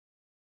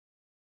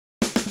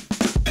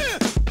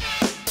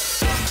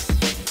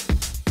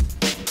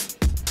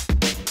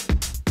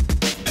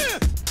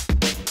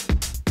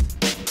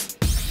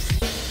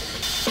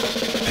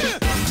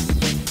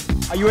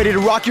You ready to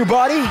rock your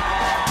body?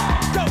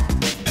 Go.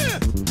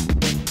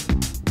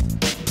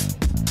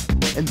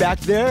 And back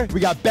there,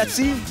 we got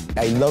Betsy.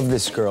 I love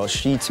this girl.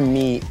 She, to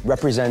me,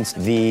 represents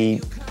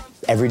the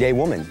everyday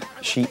woman.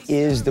 She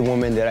is the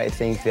woman that I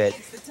think that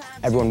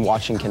everyone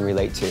watching can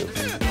relate to.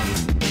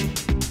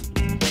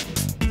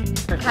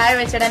 Hi,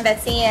 Richard. I'm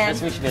Betsy, and Nice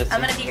to meet you, Betsy.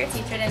 I'm gonna be your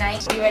teacher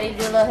tonight. You ready to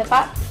do a little hip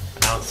hop? I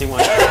don't see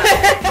one.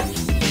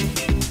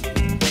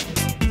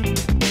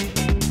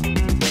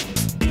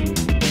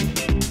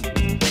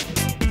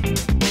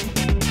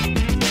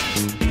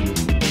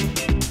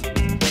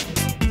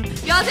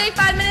 Y'all take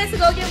 5 minutes to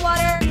go get water.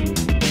 I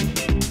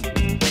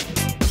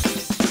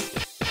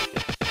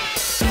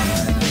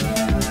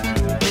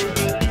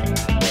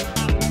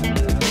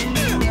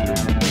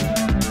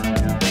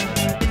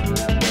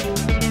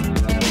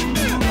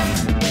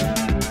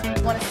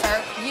want to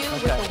start you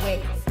with the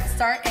weight.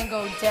 Start and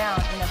go down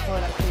and then pull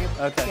it up for you.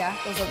 Okay. Yeah,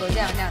 those will go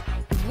down. Now,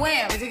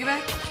 wham! We take it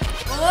back.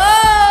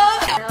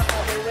 Whoa! Now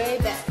other way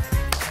back.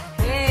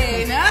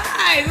 Hey,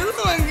 nice! This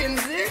one's getting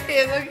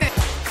serious. Okay.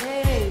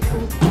 Hey.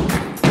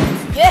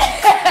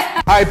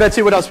 Yeah! All right,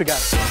 Betsy, what else we got?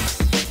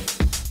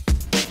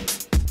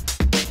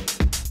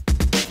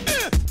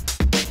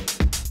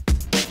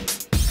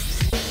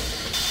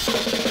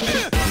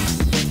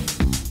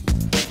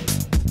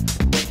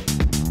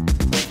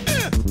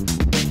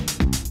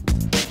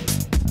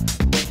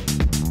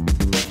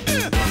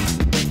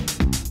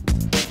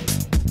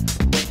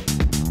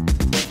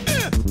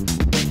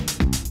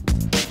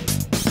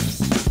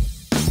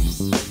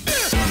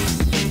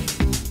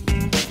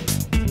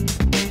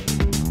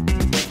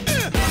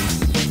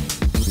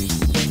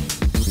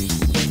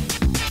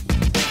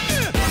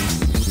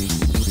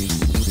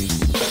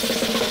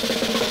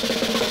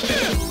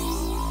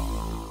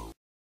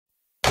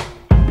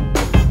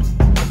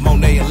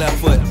 Left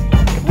foot.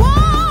 Whoa!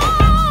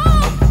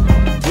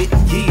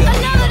 Yeah.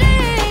 Another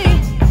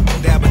day.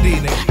 Dabba-dee,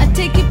 I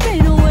take your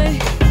pain away.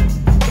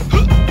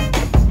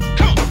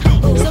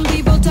 Some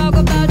people talk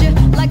about you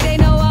like they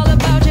know all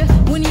about you.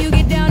 When you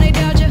get down, they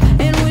doubt you.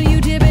 And when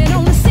you dip it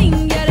on the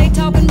scene, yeah, they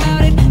talking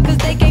about it. Cause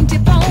they can't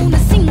tip on the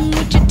scene.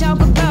 What you talk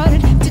about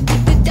it,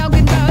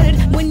 talking about it.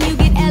 When you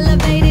get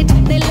elevated,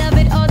 they love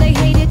it or they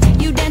hate it.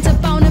 You dance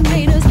up on them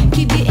haters.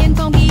 Keep getting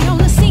funky on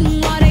the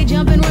scene while they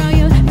jumping around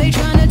you. They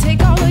trying to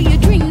take all of your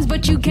dreams,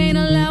 but you can't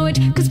allow it.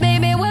 Cause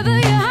baby, whether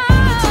you're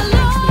high or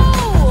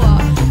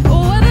low,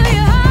 or whether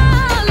you're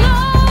high or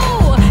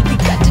low, you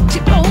got to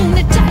tip on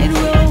the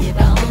tightrope.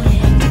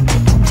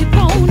 Tip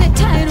on the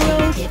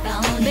tightrope.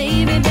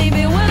 Baby,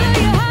 baby, whether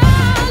you're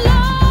high or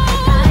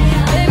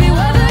low, baby,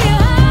 whether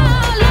you're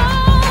high or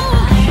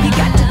low, you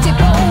got to tip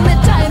on the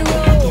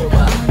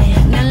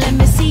tightrope. Now let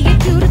me see you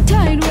do the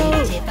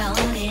tightrope.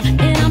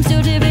 And I'm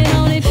still dipping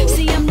on it.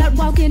 See, I'm not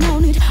walking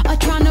on it or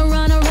trying to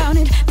run around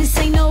it. This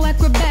ain't no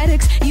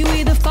acrobatics. You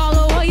either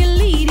follow or you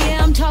lead.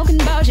 Yeah, I'm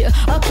talking about you.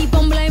 Or keep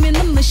on blaming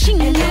the machine.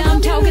 Yeah,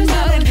 I'm talking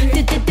about it.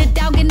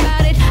 Talking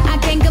about it. I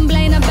can't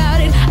complain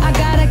about it. I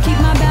gotta keep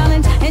my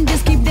balance and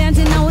just keep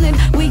dancing on it.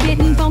 We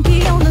getting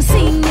funky on the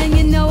scene and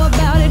you know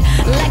about it.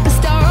 Like a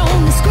star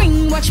on the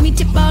screen. Watch me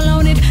tip all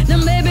on it. Now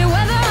baby,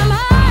 whether I'm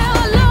high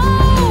or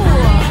low,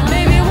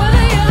 baby,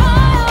 whether you're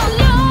high or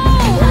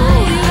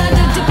low, you got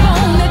to tip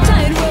on the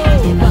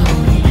tightrope.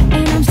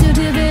 And I'm still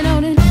dipping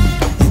on it.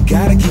 You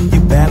gotta keep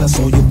your balance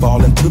or you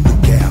fall into the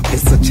gap.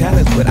 It's a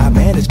challenge, but I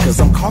manage cause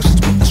I'm cautious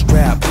with the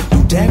strap.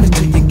 Do damage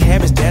to your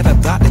cabbage that a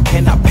doctor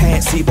cannot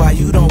pass. See why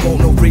you don't want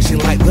no friction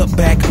like the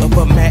back of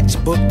a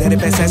matchbook. That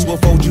if SS will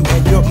fold you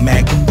and your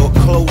MacBook.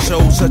 Close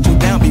shows shut you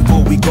down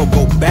before we go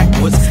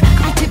backwards.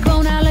 I